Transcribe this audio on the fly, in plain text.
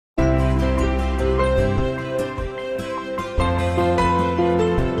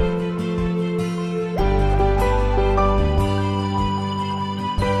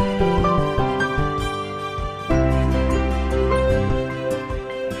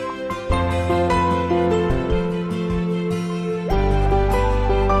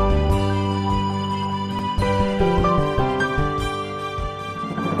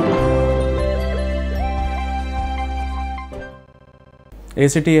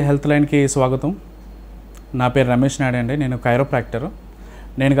ACT health లైన్కి స్వాగతం. నా పేరు రమేష్ నాయుడు అండి. నేను కైరోప్రాక్టర్.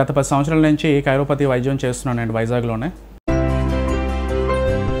 నేను గత 10 సంవత్సరాల నుంచి కైరోపతి వైద్యం చేస్తున్నానండి వైజాగ్లోనే.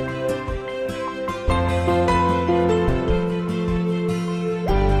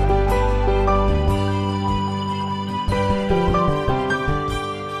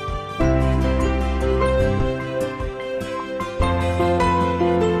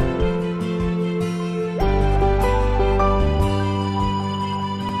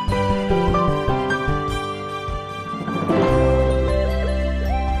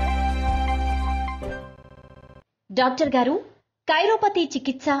 డాక్టర్ గారు, కైరోపతి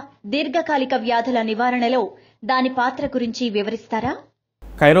చికిత్స దీర్ఘకాలిక వ్యాధుల నివారణలో దాని పాత్ర గురించి వివరిస్తారా?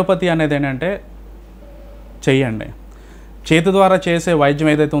 కైరోపతి అనేది ఏంటంటే చెయ్యండి, చేతి ద్వారా చేసే వైద్యం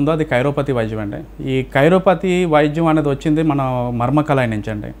ఏదైతే ఉందో అది కైరోపతి వైద్యం అండి. ఈ కైరోపతి వైద్యం అనేది వచ్చింది మన మర్మకళాయి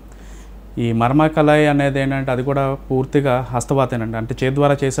నుంచి అండి. ఈ మర్మకళాయి అనేది ఏంటంటే అది కూడా పూర్తిగా హస్తవాతేనండి, అంటే చేతి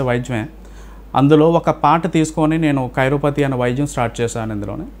ద్వారా చేసే వైద్యమే. అందులో ఒక పార్ట్ తీసుకొని నేను కైరోపతి అనే వైద్యం స్టార్ట్ చేశాను.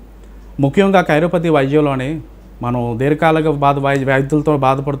 ఇందులోనే ముఖ్యంగా కైరోపతి వైద్యంలోని మనం దీర్ఘకాలిక వ్యాధులతో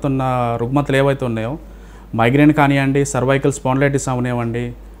బాధపడుతున్న రుగ్మతలు ఏవైతే ఉన్నాయో, మైగ్రేన్ కానివ్వండి, సర్వైకల్ స్పాండిలైటిస్ అవనివ్వండి,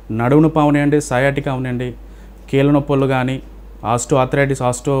 నడుము నొప్పి అవనివ్వండి, సయాటిక్ అవనివ్వండి, కీళ్ళ నొప్పులు కానీ,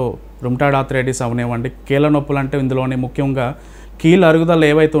 రుమటాయిడ్ ఆర్థరైటిస్ అవనివ్వండి. కీళ్ళ నొప్పులు అంటే ఇందులోనే ముఖ్యంగా కీళ్ళ అరుగుదల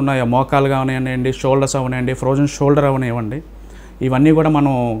ఏవైతే ఉన్నాయో, మోకాలు కానివ్వండి, షోల్డర్స్ అవనివ్వండి, ఫ్రోజన్ షోల్డర్ అవనివ్వండి, ఇవన్నీ కూడా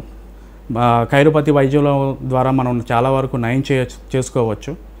మనం కైరోపతి వైద్యంలో ద్వారా మనం చాలా వరకు నయం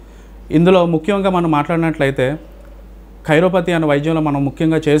చేసుకోవచ్చు. ఇందులో ముఖ్యంగా మనం మాట్లాడినట్లయితే కైరోపతి అనే వైద్యంలో మనం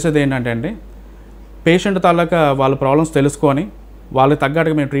ముఖ్యంగా చేసేది ఏంటంటే అండి, పేషెంట్ తాలూకా వాళ్ళ ప్రాబ్లమ్స్ తెలుసుకొని వాళ్ళకి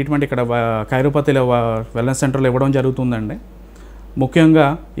తగ్గట్టుగా మేము ట్రీట్మెంట్ ఇక్కడ కైరోపతిలో వెల్నెస్ సెంటర్లో ఇవ్వడం జరుగుతుందండి. ముఖ్యంగా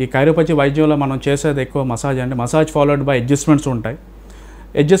ఈ కైరోపతి వైద్యంలో మనం చేసేది ఎక్కువ మసాజ్ అండి. మసాజ్ ఫాలోడ్ బై అడ్జస్ట్మెంట్స్ ఉంటాయి.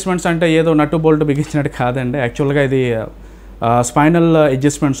 అడ్జస్ట్మెంట్స్ అంటే ఏదో నట్టు బోల్ట్ బిగించినట్టు కాదండి, యాక్చువల్గా ఇది స్పైనల్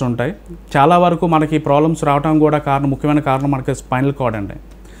అడ్జస్ట్మెంట్స్ ఉంటాయి. చాలా వరకు మనకి ప్రాబ్లమ్స్ రావడం కూడా ముఖ్యమైన కారణం మనకి స్పైనల్ కార్డ్ అండి.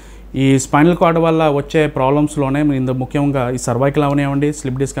 ఈ స్పైనల్ కార్డ్ వల్ల వచ్చే ప్రాబ్లమ్స్లోనే ఇందులో ముఖ్యంగా ఈ సర్వైకల్ అవనివ్వండి,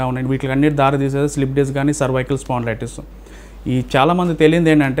 స్లిప్ డిస్క్ అవనివ్వండి, వీటికి అన్నిటి దారి తీసేది స్లిప్ డిస్క్ కానీ సర్వైకల్ స్పాండిలైటిస్. ఈ చాలామంది తెలియదు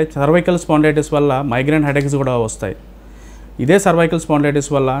ఏంటంటే సర్వైకల్ స్పాండిలైటిస్ వల్ల మైగ్రేన్ హెడేక్స్ కూడా వస్తాయి. ఇదే సర్వైకల్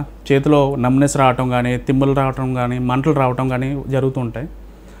స్పాండిలైటిస్ వల్ల చేతిలో నమ్నెస్ రావటం కానీ, తిమ్ములు రావటం కానీ, మంటలు రావటం కానీ జరుగుతుంటాయి.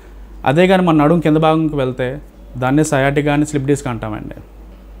 అదే కానీ మన నడుము కింద భాగంకి వెళ్తే దాన్ని సయాటిక్ కానీ స్లిప్ డిస్క్ అంటామండి.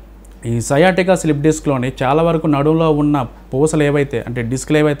 ఈ సయాటికా స్లిప్ డిస్క్లోని చాలా వరకు నడుములో ఉన్న పూసలు ఏవైతే అంటే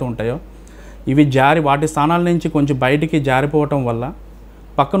డిస్క్లు ఏవైతే ఉంటాయో ఇవి వాటి స్థానాల నుంచి కొంచెం బయటికి జారిపోవటం వల్ల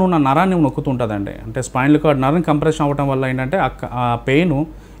పక్కన ఉన్న నరాన్ని నొక్కుతుంటుందండి. అంటే స్పైనల్ కార్డ్ నరం కంప్రెషన్ అవ్వటం వల్ల ఏంటంటే ఆ పెయిన్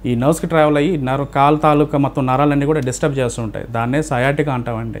ఈ నర్వ్స్కి ట్రావెల్ అయ్యి కాలు తాలూకా మొత్తం నరాలన్నీ కూడా డిస్టర్బ్ చేస్తుంటాయి. దాన్నే సయాటికా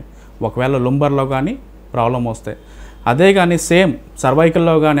అంటామండి. ఒకవేళ లుంబర్లో కానీ ప్రాబ్లం వస్తే, అదే కానీ సేమ్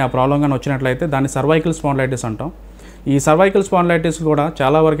సర్వైకల్లో కానీ ఆ ప్రాబ్లం కానీ వచ్చినట్లయితే దాన్ని సర్వైకల్ స్పాండిలైటిస్ అంటాం. ఈ సర్వైకల్ స్పాండిలైటిస్ కూడా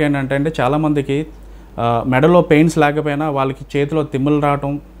చాలా వరకు ఏంటంటే చాలామందికి మెడలో పెయిన్స్ లేకపోయినా వాళ్ళకి చేతిలో తిమ్ములు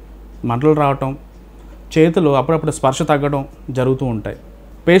రావటం, మంటలు రావటం, చేతులు అప్పుడప్పుడు స్పర్శ తగ్గడం జరుగుతూ ఉంటాయి.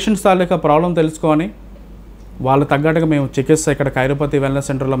 పేషెంట్స్ తాలూకా ప్రాబ్లం తెలుసుకొని వాళ్ళు తగ్గట్టుగా మేము చికిత్స ఇక్కడ కైరోపతి వెల్నెస్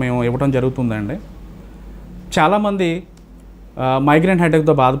సెంటర్లో మేము ఇవ్వడం జరుగుతుందండి. చాలామంది మైగ్రేన్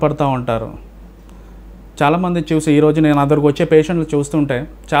హెడేక్తో బాధపడుతూ ఉంటారు. చాలామంది చూసి ఈరోజు నేను నా దగ్గరకు వచ్చే పేషెంట్లు చూస్తుంటే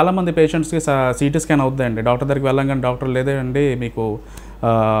చాలామంది పేషెంట్స్కి సిటీ స్కాన్ అవుతుందండి. డాక్టర్ దగ్గరికి వెళ్ళంగానే డాక్టర్ లేదండి మీకు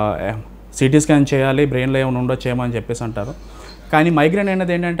సిటీ స్కాన్ చేయాలి, బ్రెయిన్లో ఏమైనా ఉండొచ్చు ఏమో అని చెప్పేసి అంటారు. కానీ మైగ్రేన్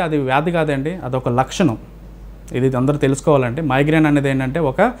అనేది ఏంటంటే అది వ్యాధి కాదండి, అదొక లక్షణం. ఇది అందరూ తెలుసుకోవాలంటే మైగ్రేన్ అనేది ఏంటంటే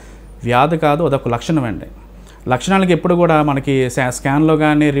ఒక వ్యాధి కాదు, అదొక లక్షణం అండి. లక్షణాలకి ఎప్పుడు కూడా మనకి స్కాన్లో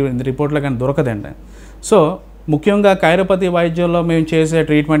కానీ రిపోర్ట్లో కానీ దొరకదండి. సో ముఖ్యంగా కైరోపతి వైద్యంలో మేము చేసే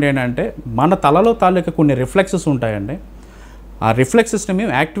ట్రీట్మెంట్ ఏంటంటే మన తలలో తాలూకా కొన్ని రిఫ్లెక్సెస్ ఉంటాయండి. ఆ రిఫ్లెక్సెస్ని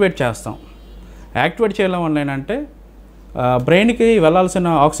మేము యాక్టివేట్ చేస్తాం. యాక్టివేట్ చేయడం వల్ల ఏంటంటే బ్రెయిన్కి వెళ్ళాల్సిన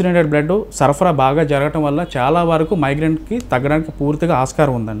ఆక్సిజనేటెడ్ బ్లడ్ సరఫరా బాగా జరగటం వల్ల చాలా వరకు మైగ్రేన్కి తగ్గడానికి పూర్తిగా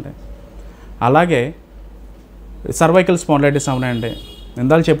ఆస్కారం ఉందండి. అలాగే సర్వైకల్ స్పాండిలైటిస్ అవునండి,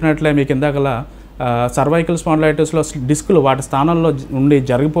 ఇందాక చెప్పినట్లే మీకు ఇందాకలా సర్వైకల్ స్పాండిలైటిస్లో డిస్కులు వాటి స్థానంలో ఉండి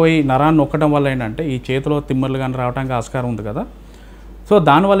జరిగిపోయి నరాన్ని నొక్కడం వల్ల ఏంటంటే ఈ చేతిలో తిమ్మర్లు కానీ రావడానికి ఆస్కారం ఉంది కదా. సో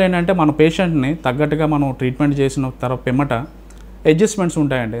దానివల్ల ఏంటంటే మన పేషెంట్ని తగ్గట్టుగా మనం ట్రీట్మెంట్ చేసిన తర్వాత పిమ్మట అడ్జస్ట్మెంట్స్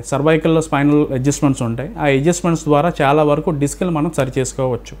ఉంటాయండి. సర్వైకల్లో స్పైనల్ అడ్జస్ట్మెంట్స్ ఉంటాయి. ఆ అడ్జస్ట్మెంట్స్ ద్వారా చాలా వరకు డిస్కులు మనం సరి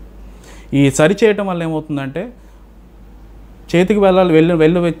చేసుకోవచ్చు. ఈ సరి చేయటం వల్ల ఏమవుతుందంటే చేతికి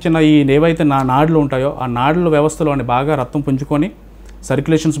వెళ్ళి వచ్చిన ఈ ఏవైతే నాడులు ఉంటాయో ఆ నాడుల వ్యవస్థలోని బాగా రక్తం పుంజుకొని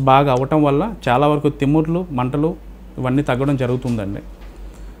సర్క్యులేషన్స్ బాగా అవ్వటం వల్ల చాలా వరకు తిమ్ముర్లు, మంటలు ఇవన్నీ తగ్గడం జరుగుతుందండి.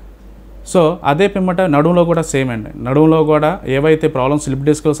 సో అదే పిమ్మట నడుములో కూడా సేమ్ అండి. నడుములో కూడా ఏవైతే ప్రాబ్లమ్స్ స్లిప్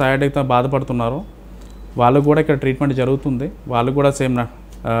డిస్క్, సయాటిక్తో బాధపడుతున్నారో వాళ్ళకు కూడా ఇక్కడ ట్రీట్మెంట్ జరుగుతుంది. వాళ్ళు కూడా సేమ్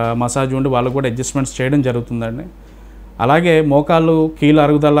మసాజ్ ఉండి వాళ్ళు కూడా అడ్జస్ట్మెంట్స్ చేయడం జరుగుతుందండి. అలాగే మోకాళ్ళు కీళ్ళ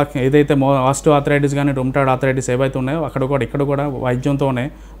అరుగుదల ఏదైతే ఆస్టియో ఆర్థరైటిస్ కానీ రుమటాయిడ్ ఆర్థరైటిస్ ఏవైతే ఉన్నాయో అక్కడ కూడా ఇక్కడ కూడా వైద్యంతోనే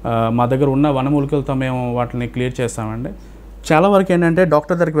మా దగ్గర ఉన్న వనమూలికలతో మేము వాటిని క్లియర్ చేస్తామండి. చాలా వరకు ఏంటంటే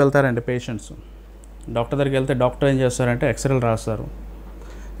డాక్టర్ దగ్గరికి వెళ్తారండి పేషెంట్స్. డాక్టర్ దగ్గరికి వెళ్తే డాక్టర్ ఏం చేస్తారంటే ఎక్స్రేలు రాస్తారు.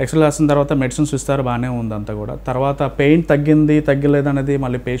 ఎక్స్రే రాసిన తర్వాత మెడిసిన్స్ ఇస్తారు, బాగానే ఉంది అంతా కూడా. తర్వాత పెయిన్ తగ్గింది తగ్గలేదు అనేది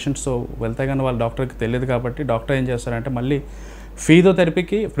మళ్ళీ పేషెంట్స్ వెళ్తే కానీ వాళ్ళ డాక్టర్కి తెలియదు కాబట్టి డాక్టర్ ఏం చేస్తారంటే మళ్ళీ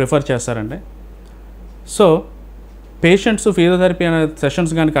ఫిజియోథెరపీకి ప్రిఫర్ చేస్తారండి. సో పేషెంట్స్ ఫిజియోథెరపీ అనే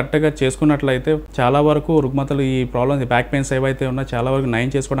సెషన్స్ కానీ కరెక్ట్గా చేసుకున్నట్లయితే చాలా వరకు రుగ్మతలు ఈ ప్రాబ్లమ్స్ బ్యాక్ పెయిన్స్ ఏవైతే ఉన్నాయో చాలా వరకు నయం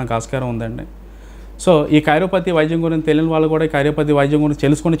చేసుకోవడానికి ఆస్కారం ఉందండి. సో ఈ కైరోపతి వైద్యం గురించి తెలియని వాళ్ళు కూడా ఈ కైరోపతి వైద్యం గురించి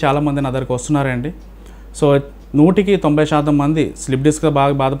తెలుసుకుని చాలామంది నా దగ్గరికి వస్తున్నారండి. సో 100% మంది స్లిప్ డిస్క్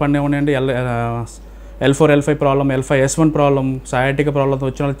బాగా బాధపడినే ఉన్నాయండి. L4 L5 problem, L5 S1 problem, sciatica ప్రాబ్లంతో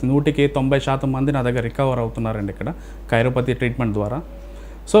వచ్చిన 100% మంది నా దగ్గర రికవర్ అవుతున్నారండి ఇక్కడ కైరోపతి ట్రీట్మెంట్ ద్వారా.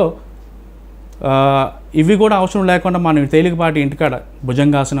 సో ఇవి కూడా అవసరం లేకుండా మనం తేలికపాటి ఇంటికాడ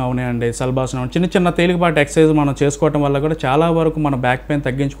భుజంగాసనం అవునాయండి, సల్బాసనం, చిన్న చిన్న తేలికపాటి ఎక్సర్సైజ్ మనం చేసుకోవటం వల్ల కూడా చాలా వరకు మన బ్యాక్ పెయిన్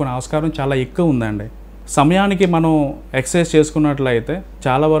తగ్గించుకునే ఆస్కారం చాలా ఎక్కువ ఉందండి. సమయానికి మనం ఎక్సర్సైజ్ చేసుకున్నట్లయితే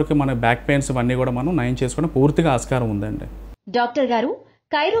చాలా వరకు మన బ్యాక్ పెయిన్స్ ఇవన్నీ కూడా మనం నయం చేసుకునే పూర్తిగా ఆస్కారం ఉందండి. డాక్టర్ గారు,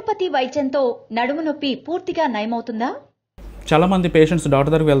 కైరోపతి వైద్యంతో నడుము నొప్పి పూర్తిగా నయమవుతుందా? చాలామంది పేషెంట్స్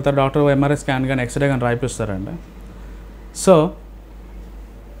డాక్టర్ దగ్గరికి వెళ్తారు, డాక్టర్ ఎంఆర్ఐ స్కాన్ కానీ ఎక్స్రే కానీ రాయిపిస్తారండి. సో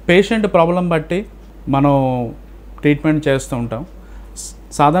పేషెంట్ ప్రాబ్లం బట్టి మనం ట్రీట్మెంట్ చేస్తూ ఉంటాం.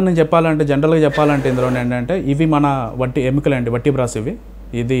 సాధారణంగా చెప్పాలంటే జనరల్గా చెప్పాలంటే ఇందులో ఏంటంటే ఇవి మన ఎముకలు అండి, వట్టిబ్రాస్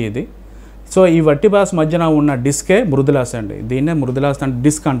ఇది. సో ఈ వట్టిబ్రాస్ మధ్యన ఉన్న డిస్కే మృదులాస అండి. దీన్నే మృదులాస అంటే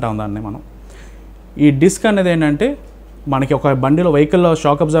డిస్క్ అంటాం దాన్ని మనం. ఈ డిస్క్ అనేది ఏంటంటే మనకి ఒక బండిలో వెహికల్లో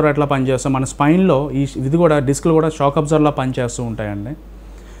షాక్ అబ్జర్వర్ ఎట్లా పనిచేస్తాం, మన స్పైన్లో ఇది కూడా డిస్క్లు కూడా షాక్ అబ్జర్వర్లా పనిచేస్తూ ఉంటాయండి.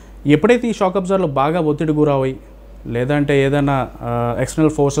 ఎప్పుడైతే ఈ షాక్ అబ్జర్వర్లు బాగా ఒత్తిడి గురవుయి లేదంటే ఏదైనా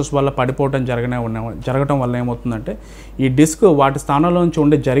ఎక్స్టర్నల్ ఫోర్సెస్ వల్ల పడిపోవటం జరగటం వల్ల ఏమవుతుందంటే ఈ డిస్క్ వాటి స్థానంలో నుంచి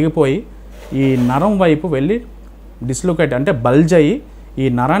ఉండి జరిగిపోయి ఈ నరం వైపు వెళ్ళి డిస్లొకేట్ అంటే బల్జ్ అయ్యి ఈ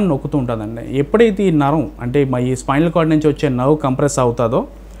నరాన్ని నొక్కుతూ ఉంటుందండి. ఎప్పుడైతే ఈ నరం అంటే ఈ స్పైనల్ కార్డ్ నుంచి వచ్చే నర్వ్ కంప్రెస్ అవుతుందో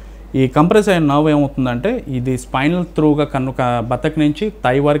ఈ కంప్రెస్ అయిన నర్వ్ ఏమవుతుందంటే ఇది స్పైనల్ త్రూగా బతక నుంచి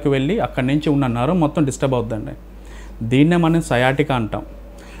థై వరకు వెళ్ళి అక్కడి నుంచి ఉన్న నరం మొత్తం డిస్టర్బ్ అవుతుందండి. దీన్నే మనం సయాటికా అంటాం.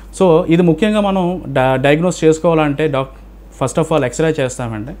 సో ఇది ముఖ్యంగా మనం డయాగ్నోస్ చేసుకోవాలంటే ఫస్ట్ ఆఫ్ ఆల్ ఎక్స్రే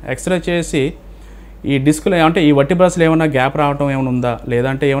చేస్తామండి. ఎక్స్రే చేసి ఈ డిస్క్లో అంటే ఈ వట్టిబ్రాస్లో ఏమైనా గ్యాప్ రావడం ఏమైనా ఉందా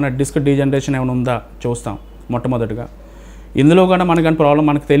లేదంటే ఏమైనా డిస్క్ డీజనరేషన్ ఏమైనా ఉందా చూస్తాం మొట్టమొదటిగా. ఇందులో కూడా మనకు ప్రాబ్లం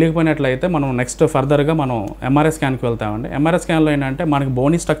మనకు తెలియకపోయినట్లయితే మనం నెక్స్ట్ ఫర్దర్గా మనం ఎంఆర్ఐ స్కాన్కి వెళ్తామండి. ఎంఆర్ఐ స్కాన్లో ఏంటంటే మనకి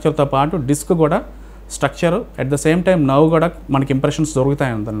బోనీ స్ట్రక్చర్తో పాటు డిస్క్ కూడా structure at the same time nerve కూడా మనకి ఇంప్రెషన్స్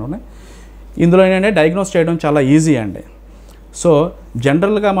దొరుకుతాయి అందులోనే. ఇందులో ఏంటంటే డయాగ్నోస్ చేయడం చాలా ఈజీ అండి. సో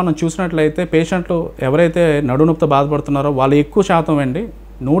జనరల్గా మనం చూసినట్లయితే పేషెంట్లు ఎవరైతే నడునొప్పితో బాధపడుతున్నారో వాళ్ళు ఎక్కువ శాతం అండి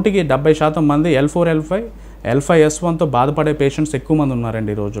 100% మంది L4 L5 L5 S1తో బాధపడే పేషెంట్స్ ఎక్కువ మంది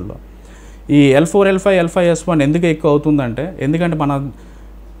ఉన్నారండి ఈ రోజుల్లో. ఈ L4 L5 L5 S1 ఎందుకు ఎక్కువ అవుతుందంటే ఎందుకంటే మన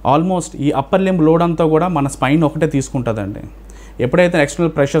ఆల్మోస్ట్ ఈ అప్పర్ లింబ్ లోడ్ అంతా కూడా మన స్పైన్ ఒకటే తీసుకుంటుందండి. ఎప్పుడైతే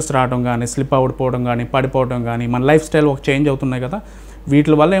ఎక్స్టర్నల్ ప్రెషర్స్ రావడం కానీ స్లిప్ అవుడిపోవడం కానీ పడిపోవడం కానీ మన లైఫ్ స్టైల్ ఒక చేంజ్ అవుతున్నాయి కదా,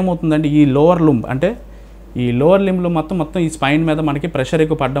 వీటి వల్ల ఏమవుతుందంటే ఈ లోవర్ లింబ్ అంటే ఈ లోవర్ లింబ్లో మొత్తం ఈ స్పైన్ మీద మనకి ప్రెషర్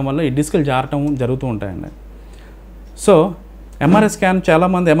ఎక్కువ పడడం వల్ల ఈ డిస్కులు జారటం జరుగుతూ ఉంటాయండి. సో ఎంఆర్ఐ స్కాన్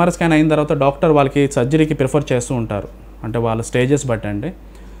చాలామంది ఎంఆర్ఐ స్కాన్ అయిన తర్వాత డాక్టర్ వాళ్ళకి సర్జరీకి ప్రిఫర్ చేస్తూ ఉంటారు, అంటే వాళ్ళ స్టేజెస్ బట్టి అండి.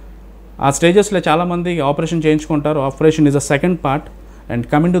 ఆ స్టేజెస్లో చాలామంది ఆపరేషన్ చేయించుకుంటారు. Operation is a second part. And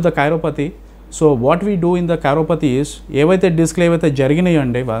coming to the chiropathy, so what we do in the chiropathy is ఏవైతే డిస్క్లు ఏవైతే జరిగినాయో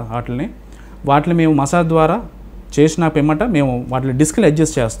అండి వాటిని మేము మసాజ్ ద్వారా చేసిన పిమ్మట మేము వాటిని డిస్క్లు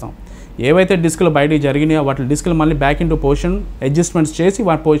అడ్జస్ట్ చేస్తాం. ఏవైతే డిస్క్లు బయటికి జరిగినాయో వాటి డిస్క్లు మళ్ళీ బ్యాక్ ఇంటూ పొజిషన్ అడ్జస్ట్మెంట్స్ చేసి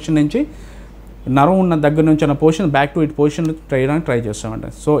వాటి పొజిషన్ నుంచి నరం ఉన్న దగ్గర నుంచి ఉన్న position back to it position చేయడానికి ట్రై చేస్తామండి.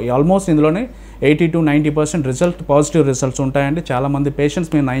 సో ఆల్మోస్ట్ ఇందులోనే 80 to 90% పాజిటివ్ రిజల్ట్స్ ఉంటాయండి. చాలామంది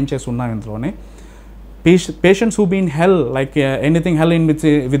పేషెంట్స్ మేము నయం చేసి ఉన్నాం ఇందులోనే. Patients who been hell like anything hell in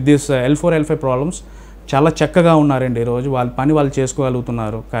with this L4 L5 problems చాలా చక్కగా ఉన్నారండి ఈరోజు. వాళ్ళ పని వాళ్ళు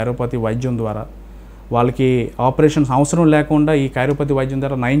చేసుకోగలుగుతున్నారు కైరోపతి వైద్యం ద్వారా. వాళ్ళకి ఆపరేషన్స్ అవసరం లేకుండా ఈ కైరోపతి వైద్యం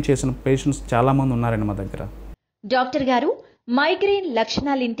ద్వారా నయం చేసిన పేషెంట్స్ చాలామంది ఉన్నారండి మా దగ్గర. డాక్టర్ గారు, మైగ్రేన్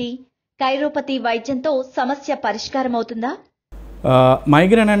లక్షణాలేంటి? కైరోపతి వైద్యంతో సమస్య పరిష్కారం అవుతుందా?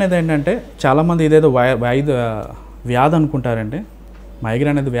 మైగ్రేన్ అనేది ఏంటంటే చాలామంది ఇదేదో వ్యాధి అనుకుంటారండి.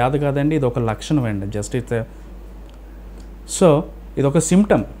 మైగ్రేన్ అనేది వ్యాధి కాదండి, ఇది ఒక లక్షణం అండి. జస్ట్ సో ఇది ఒక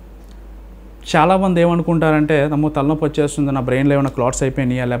సిమ్టమ్. చాలామంది ఏమనుకుంటారంటే నమ్మ తలనొప్పి వచ్చేస్తుంది, నా బ్రెయిన్లో ఏమైనా క్లాట్స్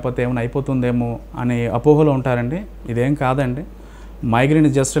అయిపోయినాయా లేకపోతే ఏమైనా అయిపోతుందేమో అని అపోహలో ఉంటారండి. ఇదేం కాదండి. మైగ్రేన్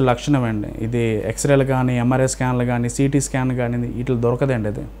జస్ట్ లక్షణం అండి. ఇది ఎక్స్రేలు కానీ ఎంఆర్ఐ స్కాన్లు కానీ సిటీ స్కాన్ కానీ వీటిలో దొరకదండి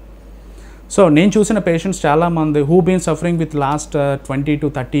ఇది. సో నేను చూసిన పేషెంట్స్ చాలామంది who been suffering with last 20 to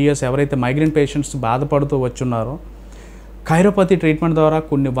 30 years ఎవరైతే మైగ్రేన్ పేషెంట్స్ బాధపడుతూ వచ్చున్నారో కైరోపతి ట్రీట్మెంట్ ద్వారా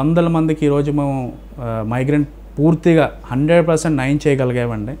కొన్ని వందల మందికి ఈరోజు మేము మైగ్రేన్ పూర్తిగా 100% నయం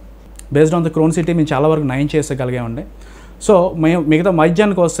చేయగలిగామండి. బేస్డ్ ఆన్ ద క్రోనిసిటీ మేము చాలా వరకు నయం చేసగలిగామండి. సో మేము మిగతా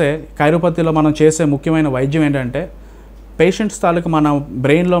వైద్యానికి వస్తే కైరోపతిలో మనం చేసే ముఖ్యమైన వైద్యం ఏంటంటే పేషెంట్స్ తాలూకు మన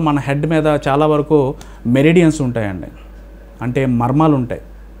బ్రెయిన్లో మన హెడ్ మీద చాలా వరకు మెరిడియన్స్ ఉంటాయండి, అంటే మర్మాలు ఉంటాయి,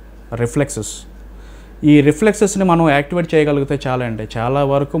 రిఫ్లెక్సెస్. ఈ రిఫ్లెక్సెస్ని మనం యాక్టివేట్ చేయగలిగితే చాలండి, చాలా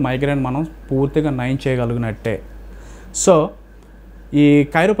వరకు మైగ్రేన్ మనం పూర్తిగా నయం చేయగలిగినట్టే. సో ఈ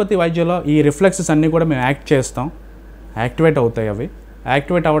కైరోపతి వైద్యంలో ఈ రిఫ్లెక్సెస్ అన్నీ కూడా మేము యాక్టివేట్ అవుతాయి. అవి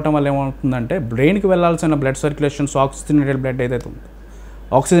యాక్టివేట్ అవ్వటం వల్ల ఏమవుతుందంటే బ్రెయిన్కి వెళ్ళాల్సిన బ్లడ్ సర్క్యులేషన్స్ ఆక్సిజనేటెడ్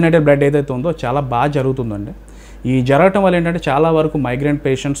బ్లడ్ ఏదైతే ఉందో చాలా బాగా జరుగుతుందండి. ఈ జరగటం వల్ల ఏంటంటే చాలా వరకు మైగ్రేన్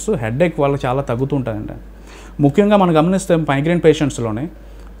పేషెంట్స్ హెడేక్ వాళ్ళకి చాలా తగ్గుతుంటాయండి. ముఖ్యంగా మనం గమనిస్తే మైగ్రేన్ పేషెంట్స్లోనే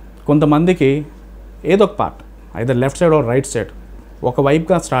కొంతమందికి ఏదో ఒక పార్ట్ అయితే left side are right side ఒక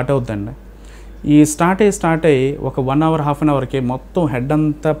వైపుగా స్టార్ట్ అవుతుందండి. ఈ స్టార్ట్ అయ్యి ఒక 1 hour, half an hourకి మొత్తం హెడ్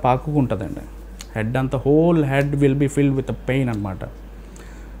అంతా పాకుకుంటుందండి. హెడ్ అంతా whole head will be filled with pain అనమాట.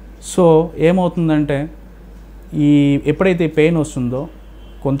 సో ఏమవుతుందంటే ఎప్పుడైతే పెయిన్ వస్తుందో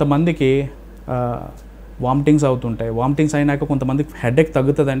కొంతమందికి వామిటింగ్స్ అవుతుంటాయి. వామిటింగ్స్ అయినాక కొంతమందికి హెడేక్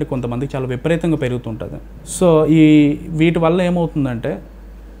తగ్గుతుందండి, కొంతమందికి చాలా విపరీతంగా పెరుగుతుంటుంది. సో వీటి వల్ల ఏమవుతుందంటే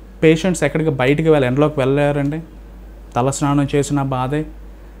పేషెంట్స్ ఎక్కడికి బయటికి ఎండలోకి వెళ్ళలేరండి, తలస్నానం చేసిన బాధే,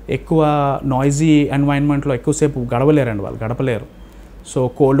 ఎక్కువ నాయిజీ ఎన్వైర్న్మెంట్లో ఎక్కువసేపు గడపలేరు. సో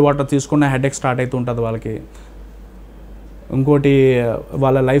కోల్డ్ వాటర్ తీసుకున్న హెడేక్ స్టార్ట్ అవుతుంటుంది వాళ్ళకి. ఇంకోటి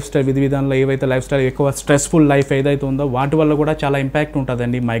వాళ్ళ లైఫ్ స్టైల్ విధి విధానంలో ఏవైతే లైఫ్ స్టైల్ ఎక్కువ స్ట్రెస్ఫుల్ లైఫ్ ఏదైతే ఉందో వాటి వల్ల కూడా చాలా ఇంపాక్ట్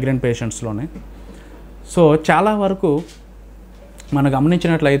ఉంటుందండి మైగ్రేన్ పేషెంట్స్లోనే. సో చాలా వరకు మనం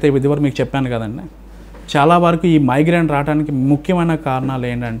గమనించినట్లయితే ఇదివరకు మీకు చెప్పాను కదండి, చాలా వరకు ఈ మైగ్రేన్ రావడానికి ముఖ్యమైన కారణాలు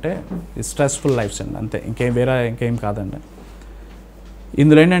ఏంటంటే స్ట్రెస్ఫుల్ లైఫ్స్ అండి, అంతే, ఇంకేం కాదండి.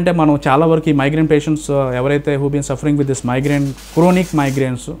 ఇందులో ఏంటంటే మనం చాలా వరకు ఈ మైగ్రేన్ పేషెంట్స్ ఎవరైతే who been suffering with this migraine, chronic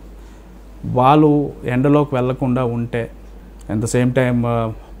migrants, వాళ్ళు ఎండలోకి వెళ్లకుండా ఉంటే at the same time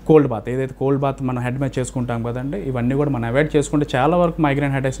cold bath మనం హెడ్ మీద చేసుకుంటాం కదండి, ఇవన్నీ కూడా మనం అవాయిడ్ చేసుకుంటే చాలా వరకు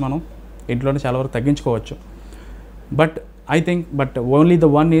మైగ్రేన్ హెడేక్స్ మనం ఇంట్లోనే చాలా వరకు తగ్గించుకోవచ్చు. But only the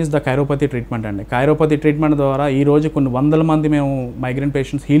one is the chiropathy treatment అండి. కైరోపతి ట్రీట్మెంట్ ద్వారా ఈరోజు కొన్ని వందల మంది మేము మైగ్రేన్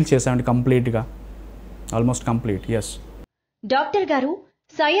పేషెంట్స్ హీల్ చేసామండి, కంప్లీట్గా, ఆల్మోస్ట్ కంప్లీట్. ఎస్ డాక్టర్ గారు,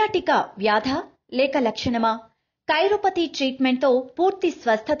 సయాటికా వ్యాధ లేక లక్షణమా? కైరోపతి ట్రీట్మెంట్తో పూర్తి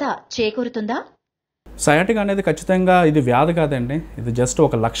స్వస్థత చేకూరుతుందా? సయాటికా అనేది ఖచ్చితంగా ఇది వ్యాధి కాదండి, ఇది జస్ట్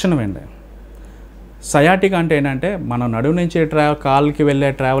ఒక లక్షణం అండి. సయాటికా అంటే ఏంటంటే మన నడుము నుంచి కాలుకి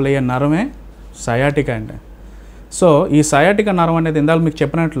ట్రావెల్ అయ్యే నరమే సయాటికా అండి. సో ఈ సయాటికా నరం అనేది ఇందాక మీకు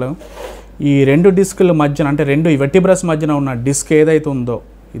చెప్పినట్లు ఈ 2 డిస్కుల మధ్యన, అంటే 2 వెర్టిబ్రస్ మధ్యన ఉన్న డిస్క్ ఏదైతే ఉందో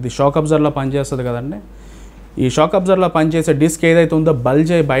ఇది షాక్ అబ్జర్వర్లో పనిచేస్తుంది కదండి. ఈ షాక్ అబ్జర్వర్లో పనిచేసే డిస్క్ ఏదైతే ఉందో బల్జ్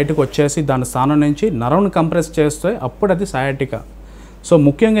అయ్యి బయటకు వచ్చేసి దాని స్థానం నుంచి నరంను కంప్రెస్ చేస్తే అప్పుడు అది సయాటికా. సో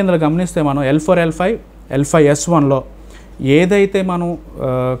ముఖ్యంగా ఇందులో గమనిస్తే మనం L4, L5, L5S1లో ఏదైతే మనం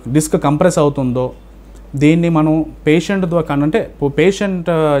డిస్క్ కంప్రెస్ అవుతుందో దీన్ని మనం పేషెంట్ ద్వారా, అంటే పేషెంట్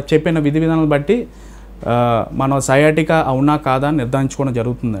చెప్పిన విధి విధానాలను బట్టి మనం సయాటికా అవునా కాదా అని నిర్ధారించుకోవడం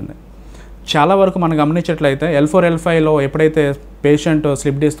జరుగుతుందండి. చాలా వరకు మనం గమనించినట్లయితే L4, L5లో ఎప్పుడైతే పేషెంట్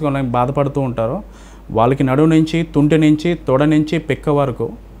స్లిప్ డిస్క్ బాధపడుతూ ఉంటారో వాళ్ళకి నడుము నుంచి, తుంటి నుంచి, తొడ నుంచి, పిక్క వరకు,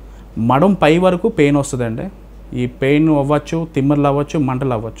 మడం పై వరకు పెయిన్ వస్తుందండి. ఈ పెయిన్ అవ్వచ్చు, తిమ్మర్లు అవ్వచ్చు,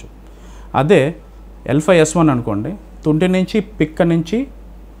 మంటలు అవ్వచ్చు. అదే L5S1 అనుకోండి, తుంటి నుంచి, పిక్క నుంచి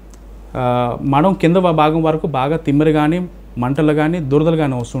మడం కింద భాగం వరకు బాగా తిమ్మిరి కానీ, మంటలు కానీ, దురదలు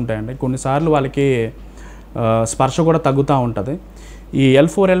కానీ వస్తుంటాయండి. కొన్నిసార్లు వాళ్ళకి స్పర్శ కూడా తగ్గుతూ ఉంటుంది. ఈ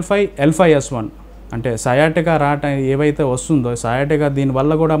L4, L5, L5S1 అంటే సయాటికా ఏవైతే వస్తుందో సయాటికా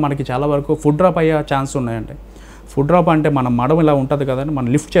దీనివల్ల కూడా మనకి చాలా వరకు ఫుడ్ డ్రాప్ అయ్యే ఛాన్స్ ఉన్నాయండి. ఫుడ్ డ్రాప్ అంటే మనం మడం ఇలా ఉంటుంది కదండి, మనం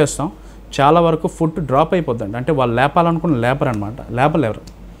లిఫ్ట్ చేస్తాం, చాలా వరకు ఫుడ్ డ్రాప్ అయిపోద్దండి, అంటే వాళ్ళు లేపాలనుకున్న లేపలేరు.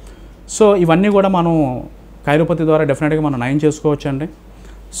 సో ఇవన్నీ కూడా మనం కైరోపతి ద్వారా డెఫినెట్గా మనం నయం చేసుకోవచ్చు అండి.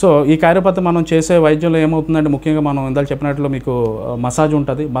 సో ఈ కైరోపతి మనం చేసే వైద్యంలో ఏమవుతుందంటే ముఖ్యంగా మనం ఇందాక చెప్పినట్లు మీకు మసాజ్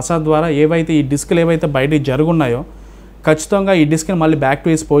ఉంటుంది. మసాజ్ ద్వారా ఏవైతే ఈ డిస్కులు ఏవైతే బయటికి జరుగున్నాయో ఖచ్చితంగా ఈ డిస్క్ని మళ్ళీ బ్యాక్ టు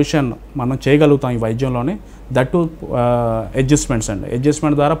హిస్ పొజిషన్ మనం చేయగలుగుతాం ఈ వైద్యంలోనే. దట్ టు అడ్జస్ట్మెంట్స్ అండి.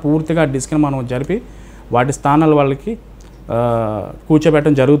 అడ్జస్ట్మెంట్ ద్వారా పూర్తిగా డిస్క్ని మనం జరిపి వాటి స్థానాల వాళ్ళకి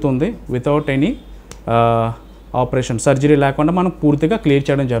కూర్చోబెట్టడం జరుగుతుంది. వితౌట్ ఎనీ ఆపరేషన్, సర్జరీ లేకుండా మనం పూర్తిగా క్లియర్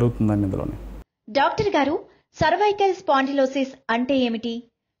చేయడం జరుగుతుందండి ఇందులోనే. డాక్టర్ గారు, సర్వైకల్ స్పాండిలోసిస్ అంటే ఏమిటి?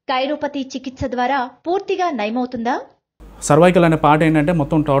 కైరోపతి చికిత్స ద్వారా పూర్తిగా నయమవుతుందా? సర్వైకల్ అనే పార్ట్ ఏంటంటే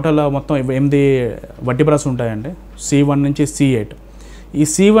మొత్తం 8 వర్టిబ్రాస్ ఉంటాయండి, C1 నుంచి C8. ఈ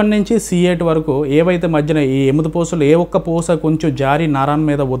C1 నుంచి C8 వరకు ఏవైతే మధ్యన ఈ ఎముదు పూసలు ఏ ఒక్క పూస కొంచెం జారి నరాన్ని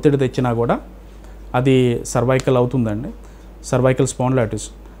మీద ఒత్తిడి తెచ్చినా కూడా అది సర్వైకల్ అవుతుందండి, సర్వైకల్ స్పాండిలైటిస్.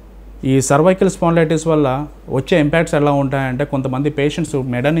 ఈ సర్వైకల్ స్పాండిలైటిస్ వల్ల వచ్చే ఇంపాక్ట్స్ ఎలా ఉంటాయంటే కొంతమంది పేషెంట్స్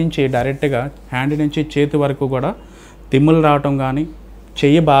మెడ నుంచి డైరెక్ట్గా హ్యాండ్ నుంచి చేతి వరకు కూడా తిమ్ములు రావటం కానీ,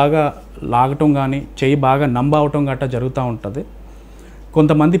 చెయ్యి బాగా లాగటం కానీ, చెయ్యి బాగా నంబ అవటం గట్రా జరుగుతూ ఉంటుంది.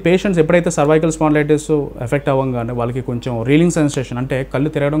 కొంతమంది పేషెంట్స్ ఎప్పుడైతే సర్వైకల్ స్పాండిలైటిస్ ఎఫెక్ట్ అవ్వగానే వాళ్ళకి కొంచెం రీలింగ్ సెన్సేషన్ అంటే కళ్ళు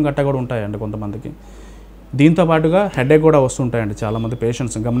తిరగడం గట్రా కూడా ఉంటాయండి కొంతమందికి. దీంతో పాటుగా హెడేక్ కూడా వస్తుంటాయండి. చాలామంది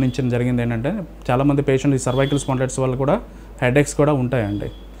పేషెంట్స్ గమనించడం జరిగింది ఏంటంటే చాలామంది పేషెంట్స్ ఈ సర్వైకల్ స్పాండిలైటిస్ వల్ల కూడా హెడేక్స్ కూడా ఉంటాయండి.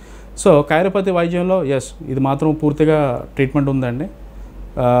 సో కైరోపతి వైద్యంలో ఇది మాత్రం పూర్తిగా ట్రీట్మెంట్ ఉందండి.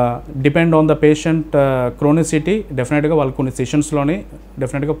 డిపెండ్ ఆన్ ద పేషెంట్ క్రోనిసిటీ, డెఫినెట్గా వాళ్ళు కొన్ని సెషన్స్లోనే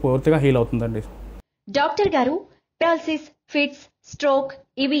డెఫినెట్గా పూర్తిగా హీల్ అవుతుందండి. డాక్టర్ గారు, పారాలిసిస్, ఫిట్స్, స్ట్రోక్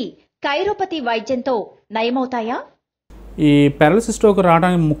ఇవి కైరోపతి వైద్యంతో నయమవుతాయా? ఈ పారాలిసిస్, స్ట్రోక్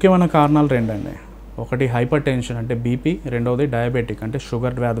రావడానికి ముఖ్యమైన కారణాలు రెండండి. ఒకటి హైపర్ టెన్షన్ అంటే బీపీ, రెండవది డయాబెటిక్ అంటే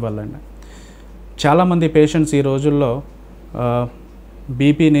షుగర్ వ్యాధి వల్ల అండి. చాలామంది పేషెంట్స్ ఈ రోజుల్లో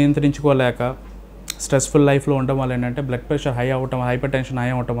బీపీ నియంత్రించుకోలేక స్ట్రెస్ఫుల్ లైఫ్లో ఉండడం వల్ల ఏంటంటే బ్లడ్ ప్రెషర్ హై అవ్వటం, హైపర్ టెన్షన్ హై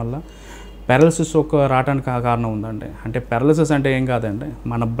అవ్వటం వల్ల పారాలిసిస్ రావడానికి కారణం ఉందండి. అంటే పారాలిసిస్ అంటే ఏం కాదండి,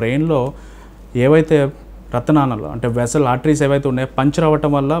 మన బ్రెయిన్లో ఏవైతే రక్తనాళాలు అంటే వెసల్ ఆర్టరీస్ ఏవైతే ఉన్నాయో పంచర్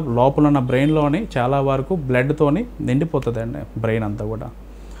అవ్వటం వల్ల లోపల ఉన్న బ్రెయిన్లోని చాలా వరకు బ్లడ్తోని నిండిపోతుందండి బ్రెయిన్ అంతా కూడా.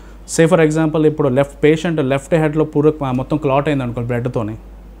 సే ఫర్ ఎగ్జాంపుల్ ఇప్పుడు లెఫ్ట్ హెడ్లో మొత్తం క్లాట్ అయింది అనుకో బ్లడ్తోని.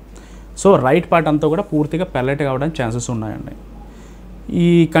 సో రైట్ పార్ట్ అంతా కూడా పూర్తిగా పెల్లెట్ కావడానికి ఛాన్సెస్ ఉన్నాయండి. ఈ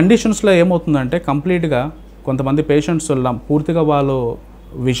కండిషన్స్లో ఏమవుతుందంటే కంప్లీట్గా కొంతమంది పేషెంట్స్ పూర్తిగా వాళ్ళు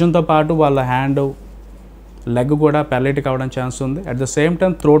విజన్తో పాటు వాళ్ళ హ్యాండ్, లెగ్ కూడా పెల్లెట్ కావడం ఛాన్స్ ఉంది. At the same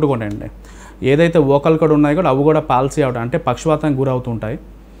time throat కూడా అండి, ఏదైతే వోకల్ కూడా ఉన్నాయో కూడా అవి కూడా పాలసీ అవడం అంటే పక్షవాతానికి గురవుతుంటాయి.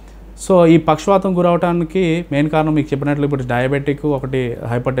 సో ఈ పక్షవాతం గురవడానికి మెయిన్ కారణం మీకు చెప్పినట్లు ఇప్పుడు డయాబెటిక్, ఒకటి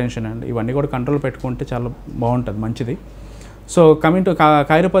హైపర్ టెన్షన్ అండి. ఇవన్నీ కూడా కంట్రోల్ పెట్టుకుంటే చాలా బాగుంటుంది, మంచిది. సో కమింగ్ టు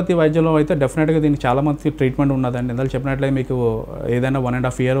కైరోపతి వైద్యంలో అయితే డెఫినెట్గా దీనికి చాలామంది ట్రీట్మెంట్ ఉన్నదండి. ఇందులో చెప్పినట్లయితే మీకు ఏదైనా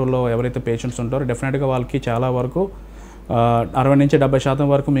 1.5 yearలో ఎవరైతే పేషెంట్స్ ఉంటారో డెఫినెట్గా వాళ్ళకి చాలా వరకు 60 నుంచి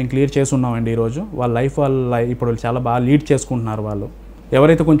 70% వరకు మేము క్లియర్ చేసి ఉన్నామండి ఈరోజు. వాళ్ళ ఇప్పుడు చాలా బాగా లీడ్ చేసుకుంటున్నారు వాళ్ళు.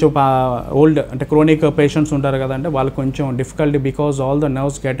 ఎవరైతే కొంచెం ఓల్డ్ అంటే క్రోనిక్ పేషెంట్స్ ఉంటారు కదంటే వాళ్ళకి కొంచెం difficulty because all the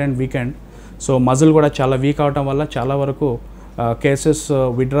nerves get and weekend. So muscle కూడా చాలా వీక్ అవటం వల్ల చాలా వరకు కేసెస్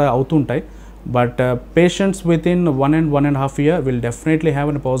విత్డ్రా అవుతుంటాయి. But patients with in 1 and 1.5 year will definitely have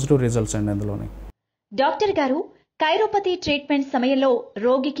an positive results అండి అందులోనే. డాక్టర్ గారు, కైరోపతి ట్రీట్మెంట్ సమయంలో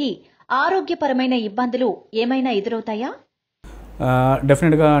రోగికి ఆరోగ్యపరమైన ఇబ్బందులు ఏమైనా ఎదురవుతాయా?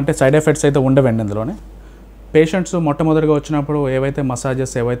 డెఫినెట్గా అంటే సైడ్ ఎఫెక్ట్స్ అయితే ఉండవండి అందులోనే. పేషెంట్స్ మొట్టమొదటిగా వచ్చినప్పుడు ఏవైతే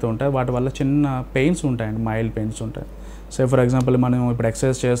మసాజెస్ ఏవైతే ఉంటాయో వాటి వల్ల చిన్న పెయిన్స్ ఉంటాయండి, మైల్డ్ పెయిన్స్ ఉంటాయి. సో ఫర్ ఎగ్జాంపుల్ మనం ఇప్పుడు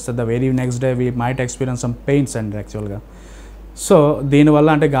ఎక్సర్సైజ్ చేస్తే the very next day we might experience some pains అండి యాక్చువల్గా. సో దీనివల్ల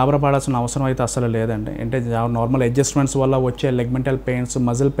అంటే గాబరా పడాల్సిన అవసరం అయితే అసలు లేదండి. అంటే నార్మల్ అడ్జస్ట్మెంట్స్ వల్ల వచ్చే లెగ్మెంటల్ పెయిన్స్,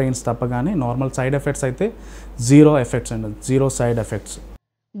 మజిల్ పెయిన్స్ తప్ప కానీ నార్మల్ సైడ్ ఎఫెక్ట్స్ అయితే జీరో ఎఫెక్ట్స్ అండి, జీరో సైడ్ ఎఫెక్ట్స్.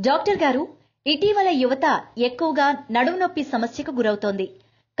 డాక్టర్ గారు, ఇటీవల యువత ఎక్కువగా నడుము నొప్పి సమస్యకు గురవుతోంది,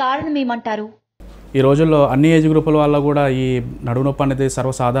 కారణం ఏమంటారు? ఈ రోజుల్లో అన్ని ఏజ్ గ్రూపుల వల్ల కూడా ఈ నడుము నొప్పి అనేది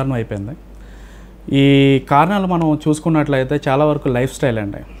సర్వసాధారణం అయిపోయింది. ఈ కారణాలు మనం చూసుకున్నట్లయితే చాలా వరకు లైఫ్ స్టైల్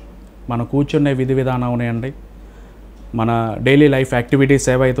అండి, మనం కూర్చునే విధి విధానం ఉన్నాయండి, మన డైలీ లైఫ్ యాక్టివిటీస్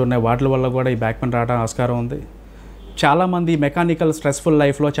ఏవైతే ఉన్నాయో వాటి వల్ల కూడా ఈ బ్యాక్ పెయిన్ రావడానికి ఆస్కారం ఉంది. చాలామంది మెకానికల్ స్ట్రెస్ఫుల్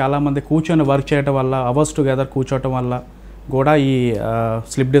లైఫ్లో చాలామంది కూర్చొని వర్క్ చేయడం వల్ల, అవర్స్ టుగెదర్ కూర్చోవటం వల్ల కూడా ఈ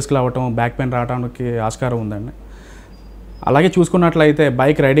స్లిప్ డిస్క్లు అవ్వటం, బ్యాక్ పెయిన్ రావడానికి ఆస్కారం ఉందండి. అలాగే చూసుకున్నట్లయితే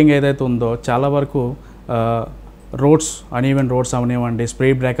బైక్ రైడింగ్ ఏదైతే ఉందో చాలా వరకు రోడ్స్, అన్ఈవెన్ రోడ్స్ అవనివ్వండి,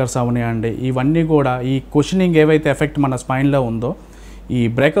 స్పీడ్ బ్రేకర్స్ అవనివ్వండి, ఇవన్నీ కూడా ఈ కుషనింగ్ ఏవైతే ఎఫెక్ట్ మన స్పైన్లో ఉందో ఈ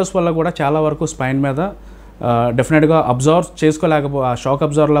బ్రేకర్స్ వల్ల కూడా చాలా వరకు స్పైన్ మీద డెఫినెట్గా అబ్జర్వ్ షాక్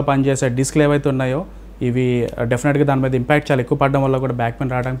అబ్జర్వర్లా పనిచేసే డిస్క్లు ఏవైతే ఉన్నాయో ఇవి డెఫినెట్గా దాని మీద ఇంపాక్ట్ చాలా ఎక్కువ పడడం వల్ల కూడా బ్యాక్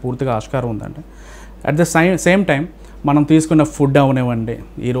పెయిన్ రావడానికి పూర్తిగా ఆస్కారం ఉందండి. అట్ ద సేమ్ టైం మనం తీసుకున్న ఫుడ్ అవనివ్వండి,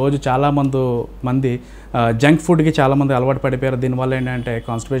 ఈరోజు చాలామంది జంక్ ఫుడ్కి చాలామంది అలవాటు పడిపోయారు. దీనివల్ల ఏంటంటే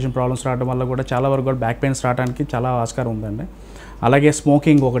కాన్స్టిపేషన్ ప్రాబ్లమ్స్ రావడం వల్ల కూడా చాలా వరకు కూడా బ్యాక్ పెయిన్స్ రావడానికి చాలా ఆస్కారం ఉందండి. అలాగే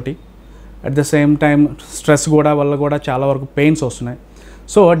స్మోకింగ్ ఒకటి, at the same time stress వల్ల కూడా చాలా వరకు పెయిన్స్ వస్తున్నాయి.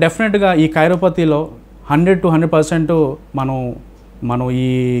 సో డెఫినెట్గా ఈ కైరోపతిలో 100 to 100% మనం ఈ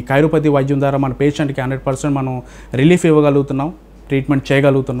కైరోపతి వైద్యం ద్వారా మన పేషెంట్కి 100% మనం రిలీఫ్ ఇవ్వగలుగుతున్నాం, ట్రీట్మెంట్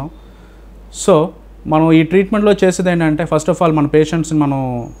చేయగలుగుతున్నాం. సో మనం ఈ ట్రీట్మెంట్లో చేసేది ఏంటంటే ఫస్ట్ ఆఫ్ ఆల్ మన పేషెంట్స్ని మనం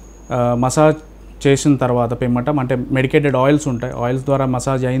మసాజ్ చేసిన తర్వాత పిమ్మటం అంటే మెడికేటెడ్ ఆయిల్స్ ఉంటాయి, ఆయిల్స్ ద్వారా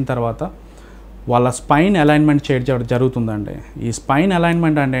మసాజ్ అయిన తర్వాత వాళ్ళ స్పైన్ అలైన్మెంట్ చేయడం జరుగుతుందండి. ఈ స్పైన్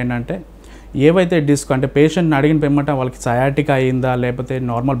అలైన్మెంట్ అంటే ఏంటంటే ఏవైతే డిస్క్ అంటే పేషెంట్ని అడిగిన పిమ్మట వాళ్ళకి సయాటికా అయిందా, లేకపోతే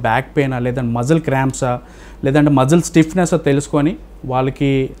నార్మల్ బ్యాక్ పెయినా, లేదంటే మజిల్ క్రాంప్సా, లేదంటే మజిల్ స్టిఫ్నెస్ తెలుసుకొని వాళ్ళకి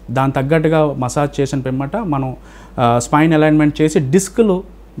దాని తగ్గట్టుగా మసాజ్ చేసిన పిమ్మట మనం స్పైన్ అలైన్మెంట్ చేసి డిస్కులు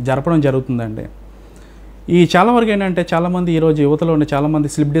జరపడం జరుగుతుందండి. ఈ చాలా వరకు ఏంటంటే చాలామంది ఈరోజు యువతలో ఉండే చాలామంది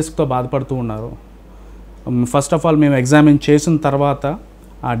స్లిప్ డిస్క్తో బాధపడుతూ ఉన్నారు. ఫస్ట్ ఆఫ్ ఆల్ మేము ఎగ్జామిన్ చేసిన తర్వాత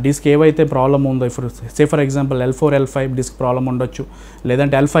ఆ డిస్క్ ఏవైతే ప్రాబ్లం ఉందో, ఇప్పుడు say for example L4 L5 disc problem ఉండొచ్చు,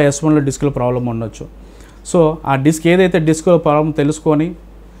 లేదంటే L5 S1లో డిస్క్లో ప్రాబ్లం ఉండొచ్చు. సో ఆ డిస్క్ ఏదైతే డిస్క్లో ప్రాబ్లం తెలుసుకొని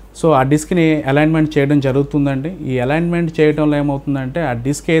సో ఆ డిస్క్ని అలైన్మెంట్ చేయడం జరుగుతుందండి. ఈ అలైన్మెంట్ చేయడంలో ఏమవుతుందంటే ఆ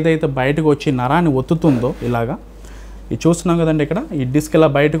డిస్క్ ఏదైతే బయటకు వచ్చి నరాన్ని ఒత్తుతుందో ఇలాగా, ఇది చూస్తున్నాం కదండి ఇక్కడ, ఈ డిస్క్ ఇలా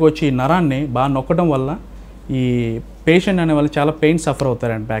బయటకు వచ్చి ఈ నరాన్ని బాగా నొక్కడం వల్ల ఈ పేషెంట్ అనే వాళ్ళు చాలా పెయిన్ సఫర్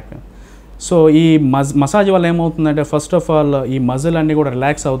అవుతారండి, బ్యాక్ పెయిన్. సో ఈ మసాజ్ వల్ల ఏమవుతుందంటే ఫస్ట్ ఆఫ్ ఆల్ ఈ మజిల్ అన్నీ కూడా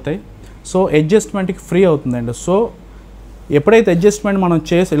రిలాక్స్ అవుతాయి. సో అడ్జస్ట్మెంట్కి ఫ్రీ అవుతుందండి. సో ఎప్పుడైతే అడ్జస్ట్మెంట్ మనం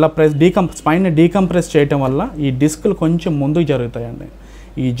చేసి ఇలా స్పైన్ని డీకంప్రెస్ చేయడం వల్ల ఈ డిస్క్లు కొంచెం ముందుకు జరుగుతాయండి.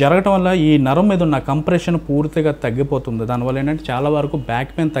 ఈ జరగటం వల్ల ఈ నరం మీద ఉన్న కంప్రెషన్ పూర్తిగా తగ్గిపోతుంది. దానివల్ల ఏంటంటే చాలా వరకు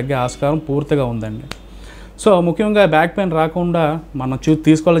బ్యాక్ పెయిన్ తగ్గే ఆస్కారం పూర్తిగా ఉందండి. సో ముఖ్యంగా బ్యాక్ పెయిన్ రాకుండా మనం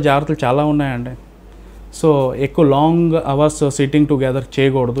తీసుకోవాల్సిన జాగ్రత్తలు చాలా ఉన్నాయండి. సో ఎక్కువ లాంగ్ అవర్స్ సిట్టింగ్ టుగెదర్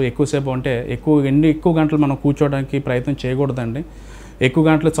చేయకూడదు. ఎక్కువసేపు అంటే ఎక్కువ గంటలు మనం కూర్చోవడానికి ప్రయత్నం చేయకూడదండి. ఎక్కువ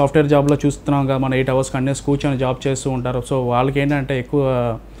గంటలు సాఫ్ట్వేర్ జాబ్లో చూస్తున్నాం కదా, మనం 8 అవర్స్ కంటిన్యూస్ కూర్చొని జాబ్ చేస్తూ ఉంటారు. సో వాళ్ళకి ఏంటంటే ఎక్కువ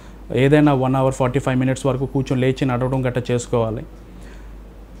ఏదైనా 1 hour 45 minutes వరకు కూర్చొని లేచి నడవడం గట్రా చేసుకోవాలి.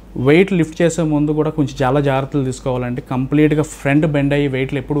 వెయిట్ లిఫ్ట్ చేసే ముందు కూడా కొంచెం చాలా జాగ్రత్తలు తీసుకోవాలండి. కంప్లీట్గా ఫ్రంట్ బెండ్ అయ్యి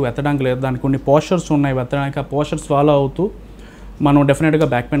వెయిట్లు ఎప్పుడు ఎత్తడానికి లేదు. దానికి కొన్ని పోస్చర్స్ ఉన్నాయి ఎత్తడానికి. ఆ పోస్చర్స్ ఫాలో అవుతూ మనం డెఫినెట్గా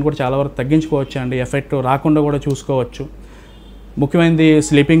బ్యాక్ పెయిన్ కూడా చాలా వరకు తగ్గించుకోవచ్చు అండి. ఎఫెక్ట్ రాకుండా కూడా చూసుకోవచ్చు. ముఖ్యమైనది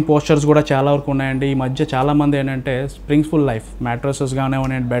స్లీపింగ్ పోస్చర్స్ కూడా చాలా వరకు ఉన్నాయండి. ఈ మధ్య చాలామంది ఏంటంటే స్ప్రింగ్ఫుల్ లైఫ్ మ్యాట్రసెస్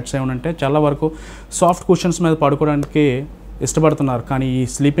కానివ్వండి, బెడ్స్ ఏమనంటే చాలా వరకు సాఫ్ట్ కుషన్స్ మీద పడుకోవడానికి ఇష్టపడుతున్నారు. కానీ ఈ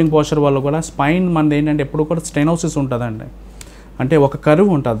స్లీపింగ్ పోస్చర్ వల్ల కూడా స్పైన్ మనది ఏంటంటే ఎప్పుడు కూడా స్టెనోసిస్ ఉంటుందండి. అంటే ఒక కర్వ్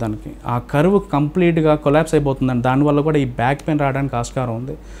ఉంటుంది దానికి, ఆ కర్వ్ కంప్లీట్గా కొలాప్స్ అయిపోతుందండి. దానివల్ల కూడా ఈ బ్యాక్ పెయిన్ రావడానికి ఆస్కారం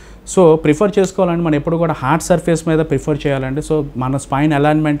ఉంది. సో ప్రిఫర్ చేసుకోవాలంటే మనం ఎప్పుడు కూడా హార్డ్ సర్ఫేస్ మీద ప్రిఫర్ చేయాలండి. సో మన స్పైన్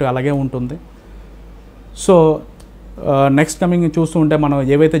అలైన్మెంట్ అలాగే ఉంటుంది. సో నెక్స్ట్ కమింగ్ చూస్తూ ఉంటే మనం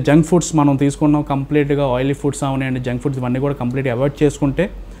ఏవైతే జంక్ ఫుడ్స్ మనం తీసుకున్నాం, కంప్లీట్గా ఆయిలీ ఫుడ్స్ అవనండి, జంక్ ఫుడ్స్ ఇవన్నీ కూడా కంప్లీట్గా అవాయిడ్ చేసుకుంటే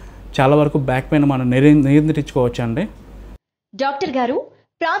చాలా వరకు బ్యాక్ పెయిన్ మనం నియంత్రించుకోవచ్చు అండి. డాక్టర్ గారు,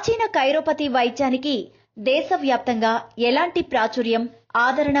 ప్రాచీన కైరోపతి వైద్యానికి దేశవ్యాప్తంగా ఎలాంటి ప్రాచుర్యం,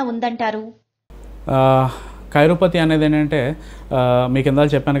 ఆదరణ ఉందంటారు? కైరోపతి అనేది ఏంటంటే మీకు ఇందాక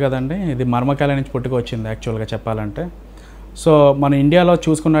చెప్పాను కదండి, ఇది మర్మకాయల నుంచి పుట్టుకొచ్చింది యాక్చువల్గా చెప్పాలంటే. సో మన ఇండియాలో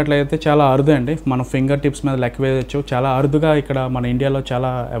చూసుకున్నట్లయితే చాలా అరుదు అండి. మనం ఫింగర్ టిప్స్ మీద లెక్క వేయచ్చు. చాలా అరుదుగా ఇక్కడ మన ఇండియాలో చాలా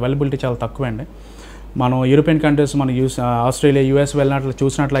అవైలబిలిటీ చాలా తక్కువ అండి. మనం యూరోపియన్ కంట్రీస్, మన ఆస్ట్రేలియా, US వెళ్ళినట్లు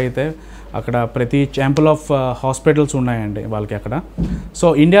చూసినట్లయితే అక్కడ ప్రతి ఛాంపుల్ ఆఫ్ హాస్పిటల్స్ ఉన్నాయండి వాళ్ళకి అక్కడ. సో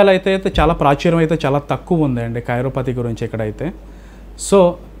ఇండియాలో అయితే చాలా ప్రాచుర్యం అయితే చాలా తక్కువ ఉందండి కైరోపతి గురించి ఇక్కడైతే. సో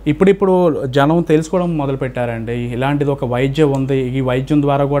ఇప్పుడు జనం తెలుసుకోవడం మొదలుపెట్టారండి, ఇలాంటిది ఒక వైద్యం ఉంది. ఈ వైద్యం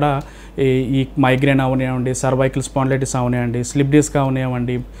ద్వారా కూడా ఈ మైగ్రేన్ అవనివ్వండి, సర్వైకల్ స్పాండిలైటిస్ అవనివ్వండి, స్లిప్ డిస్క్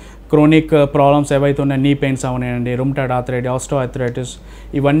అవనివ్వండి, క్రోనిక్ ప్రాబ్లమ్స్ ఏవైతే ఉన్నాయో నీ పెయిన్స్ అవనివ్వండి, రుమటాయిడ్ ఆర్థరైటిస్, ఆస్టియోఆర్థరైటిస్,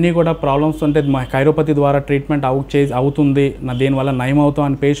 ఇవన్నీ కూడా ప్రాబ్లమ్స్ ఉంటే కైరోపతి ద్వారా ట్రీట్మెంట్ అవుతుంది, దీనివల్ల నయం అవుతాం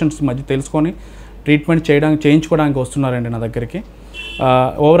అని పేషెంట్స్ మధ్య తెలుసుకొని ట్రీట్మెంట్ చేయించుకోవడానికి వస్తున్నారండి నా దగ్గరికి.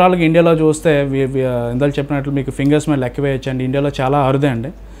 ఓవరాల్గా ఇండియాలో చూస్తే ఇందాక చెప్పినట్లు మీకు ఫింగర్స్ మీద లెక్క వేయచ్చండి. ఇండియాలో చాలా అరుదే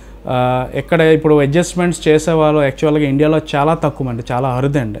అండి. ఎక్కడ ఇప్పుడు అడ్జస్ట్మెంట్స్ చేసేవాళ్ళు యాక్చువల్గా ఇండియాలో చాలా తక్కువ అండి, చాలా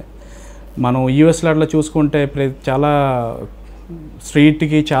అరుదండి. మనం US అట్లా చూసుకుంటే చాలా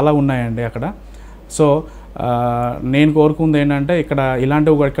స్ట్రీట్కి చాలా ఉన్నాయండి అక్కడ. సో నేను కోరుకుంది ఏంటంటే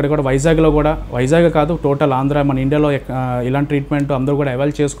ఇక్కడ కూడా వైజాగ్ కాదు, టోటల్ ఆంధ్ర, మన ఇండియాలో ఇలాంటి ట్రీట్మెంట్ అందరూ కూడా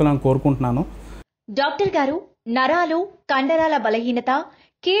అవైల్ చేసుకోవాలని కోరుకుంటున్నాను. డాక్టర్ గారు, నరాలు, కండరాల బలహీనత,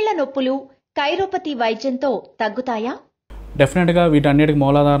 కీళ్ల నొప్పులు కైరోపతి వైద్యంతో తగ్గుతాయా? డెఫినెట్గా వీటన్నిటికి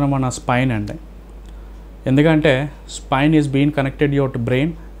మూలాధారం మన స్పైన్ అండి. ఎందుకంటే spine is been connected your to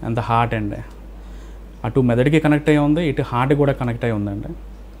brain and the heart అండి. అటు మెదడుకి కనెక్ట్ అయ్యి ఉంది, ఇటు హార్ట్ కూడా కనెక్ట్ అయ్యి ఉందండి.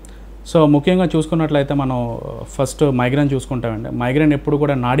 సో ముఖ్యంగా చూసుకున్నట్లయితే మనం ఫస్ట్ మైగ్రేన్ చూసుకుంటామండి. మైగ్రేన్ ఎప్పుడు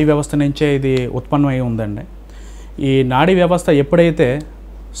కూడా నాడీ వ్యవస్థ నుంచే ఇది ఉత్పన్నమై ఉందండి. ఈ నాడీ వ్యవస్థ ఎప్పుడైతే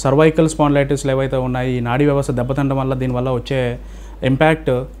సర్వైకల్ స్పాండిలైటిస్లు ఏవైతే ఉన్నాయి, ఈ నాడీ వ్యవస్థ దెబ్బతినడం వల్ల దీనివల్ల వచ్చే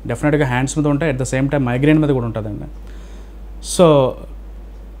ఇంపాక్ట్ డెఫినెట్గా హ్యాండ్స్ మీద ఉంటాయి, at the same time migraine మీద కూడా ఉంటుందండి. సో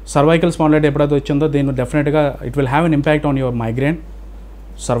సర్వైకల్ స్పాండిలైటిస్ ఎప్పుడైతే వచ్చిందో దీన్ని డెఫినెట్గా it will have an impact on your migraine,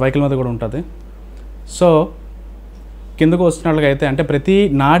 cervical మీద కూడా ఉంటుంది. సో కిందకు వస్తున్నట్లుగా అయితే అంటే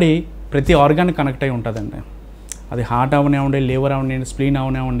ప్రతి ఆర్గాన్ కనెక్ట్ అయి ఉంటుందండి. అది హార్ట్ అవనివ్వండి, లివర్ అవనివ్వండి, స్ప్లీన్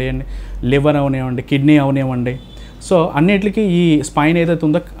అవనివ్వండి, లివర్ అవనివ్వండి, కిడ్నీ అవనివ్వండి. సో అన్నిటికీ ఈ స్పైన్ ఏదైతే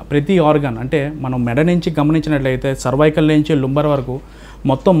ఉందో ప్రతి ఆర్గాన్, అంటే మనం మెడ నుంచి గమనించినట్లయితే సర్వైకల్ నుంచి లుంబర్ వరకు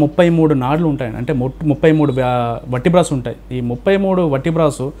మొత్తం 33 నాడులు ఉంటాయండి. అంటే 33 వర్టిబ్రాస్ ఉంటాయి. ఈ 33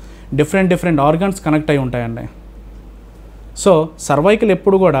 వర్టిబ్రాస్ డిఫరెంట్ ఆర్గాన్స్ కనెక్ట్ అయి ఉంటాయండి. సో సర్వైకల్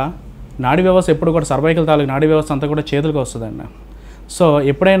ఎప్పుడు కూడా సర్వైకల్ తాలూకు నాడీ వ్యవస్థ అంతా కూడా చేతులకు వస్తుందండి. సో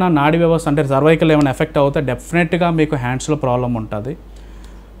ఎప్పుడైనా నాడీ వ్యవస్థ అంటే సర్వైకల్ ఏమైనా ఎఫెక్ట్ అవుతే డెఫినెట్గా మీకు హ్యాండ్స్లో ప్రాబ్లం ఉంటుంది.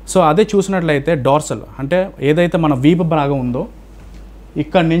 సో అదే చూసినట్లయితే డార్సల్ అంటే ఏదైతే మన వీపు భాగం ఉందో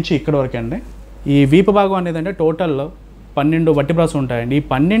ఇక్కడి నుంచి ఇక్కడి వరకు అండి, ఈ వీపు భాగం అనేది అంటే టోటల్ 12 వర్టిబ్రాస్ ఉంటాయండి. ఈ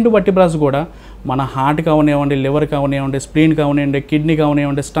 12 వర్టిబ్రాస్ కూడా మన heart కావనివ్వండి, liver కావనివ్వండి, spleen కావనివ్వండి, kidney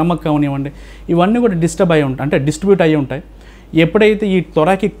కావనివ్వండి, stomach కావనివ్వండి, ఇవన్నీ కూడా డిస్టర్బ్ అయ్యి ఉంటాయి, అంటే డిస్ట్రిబ్యూట్ అయ్యి ఉంటాయి. ఎప్పుడైతే ఈ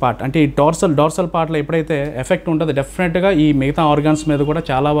థొరాకిక్ పార్ట్ అంటే ఈ డార్సల్ పార్ట్లో ఎప్పుడైతే ఎఫెక్ట్ ఉంటుందో డెఫినెట్గా ఈ మిగతా ఆర్గాన్స్ మీద కూడా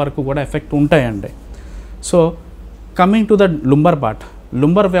చాలా వరకు కూడా ఎఫెక్ట్ ఉంటాయండి. So coming to the lumber part,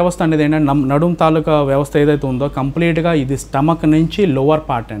 lumber వ్యవస్థ అనేది ఏంటంటే నడుం తాలూకా వ్యవస్థ ఏదైతే ఉందో కంప్లీట్గా ఇది స్టమక్ నుంచి లోవర్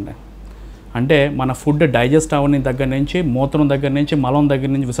పార్ట్ అండి. అంటే మన ఫుడ్ డైజెస్ట్ అవని దగ్గర నుంచి, మూత్రం దగ్గర నుంచి, మలం దగ్గర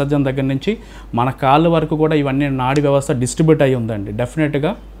నుంచి, విసర్జన దగ్గర నుంచి మన కాళ్ళు వరకు కూడా ఇవన్నీ నాడీ వ్యవస్థ డిస్ట్రిబ్యూట్ అయ్యి ఉందండి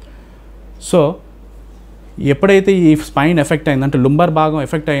డెఫినెట్గా. సో ఎప్పుడైతే ఈ స్పైన్ ఎఫెక్ట్ అయిందో అంటే లుంబర్ భాగం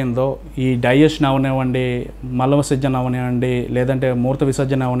ఎఫెక్ట్ అయిందో ఈ డైజెషన్ అవనివ్వండి, మల విసర్జన అవనివ్వండి, లేదంటే మూత్ర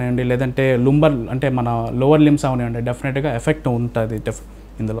విసర్జన అవనివ్వండి, లేదంటే లుంబర్ అంటే మన లోవర్ లిమ్స్ అవనివ్వండి, డెఫినెట్గా ఎఫెక్ట్ ఉంటుంది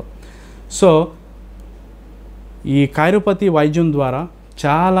ఇందులో. సో ఈ కైరోపతి వైద్యం ద్వారా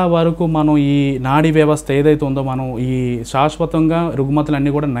చాలా వరకు మనం ఈ నాడీ వ్యవస్థ ఏదైతే ఉందో మనం ఈ శాశ్వతంగా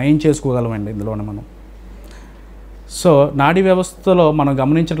రుగ్మతలన్నీ కూడా నయం చేసుకోగలమండి ఇందులోనే మనం. సో నాడీ వ్యవస్థలో మనం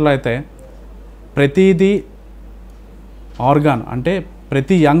గమనించినట్లయితే ప్రతిదీ ఆర్గాన్ అంటే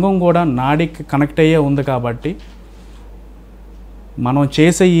ప్రతి అంగం కూడా నాడీకి కనెక్ట్ అయ్యే ఉంది కాబట్టి మనం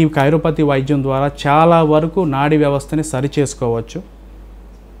చేసే ఈ కైరోపతి వైద్యం ద్వారా చాలా వరకు నాడీ వ్యవస్థని సరి చేసుకోవచ్చు.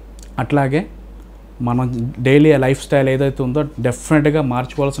 అట్లాగే మనం డైలీ లైఫ్ స్టైల్ ఏదైతే ఉందో డెఫినెట్గా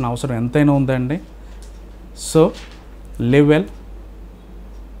మార్చుకోవాల్సిన అవసరం ఎంతైనా ఉందండి. So live well,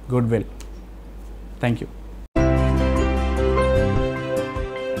 good well. Thank you.